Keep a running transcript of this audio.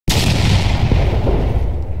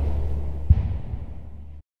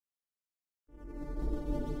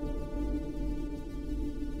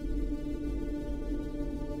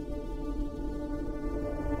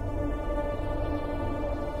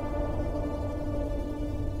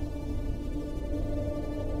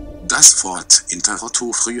Das Fort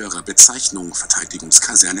Interrotto, frühere Bezeichnung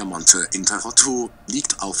Verteidigungskaserne Monte Interrotto,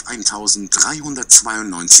 liegt auf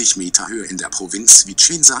 1392 Meter Höhe in der Provinz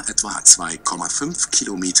Vicensa, etwa 2,5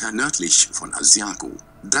 Kilometer nördlich von Asiago.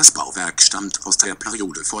 Das Bauwerk stammt aus der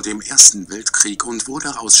Periode vor dem Ersten Weltkrieg und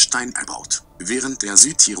wurde aus Stein erbaut. Während der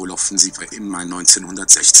Südtiroloffensive im Mai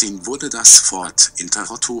 1916 wurde das Fort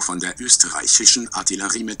Interrotto von der österreichischen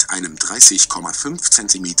Artillerie mit einem 30,5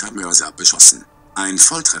 cm Mörser beschossen. Ein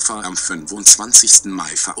Volltreffer am 25.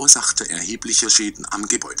 Mai verursachte erhebliche Schäden am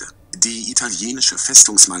Gebäude. Die italienische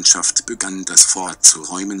Festungsmannschaft begann das Fort zu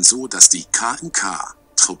räumen, so dass die k.u.k.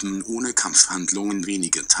 Truppen ohne Kampfhandlungen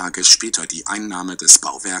wenige Tage später die Einnahme des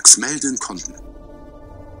Bauwerks melden konnten.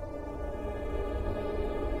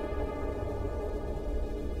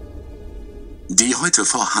 Die heute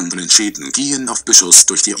vorhandenen Schäden gehen auf Beschuss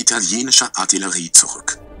durch die italienische Artillerie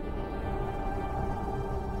zurück.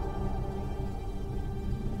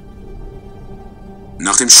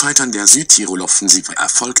 Nach dem Scheitern der Südtiroloffensive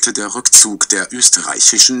erfolgte der Rückzug der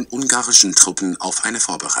österreichischen, ungarischen Truppen auf eine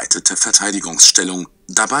vorbereitete Verteidigungsstellung.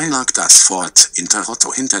 Dabei lag das Fort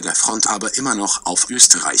Interrotto hinter der Front aber immer noch auf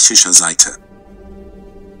österreichischer Seite.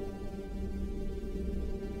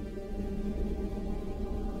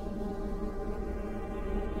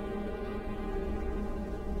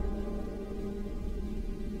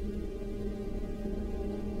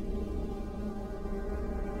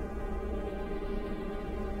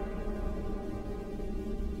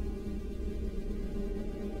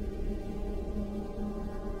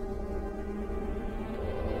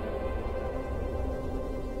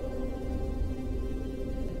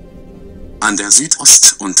 An der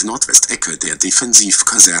Südost- und Nordwestecke der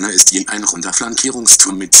Defensivkaserne ist je ein runder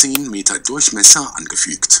Flankierungsturm mit 10 Meter Durchmesser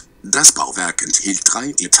angefügt. Das Bauwerk enthielt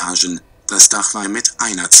 3 Etagen, das Dach war mit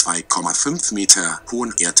einer 2,5 Meter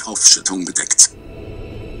hohen Erdaufschüttung bedeckt.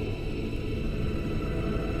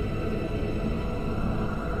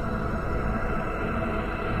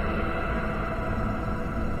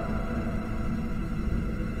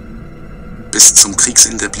 Bis zum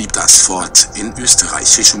Kriegsende blieb das Fort in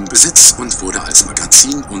österreichischem Besitz und wurde als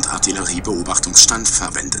Magazin und Artilleriebeobachtungsstand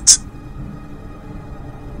verwendet.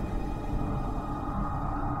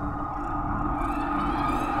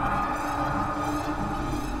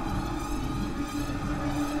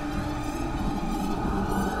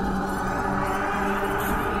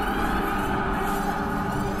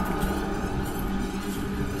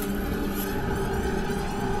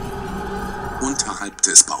 Unterhalb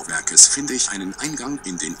des Bauwerkes finde ich einen Eingang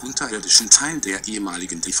in den unterirdischen Teil der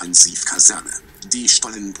ehemaligen Defensivkaserne. Die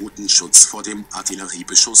Stollen boten Schutz vor dem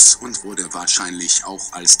Artilleriebeschuss und wurde wahrscheinlich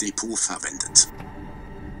auch als Depot verwendet.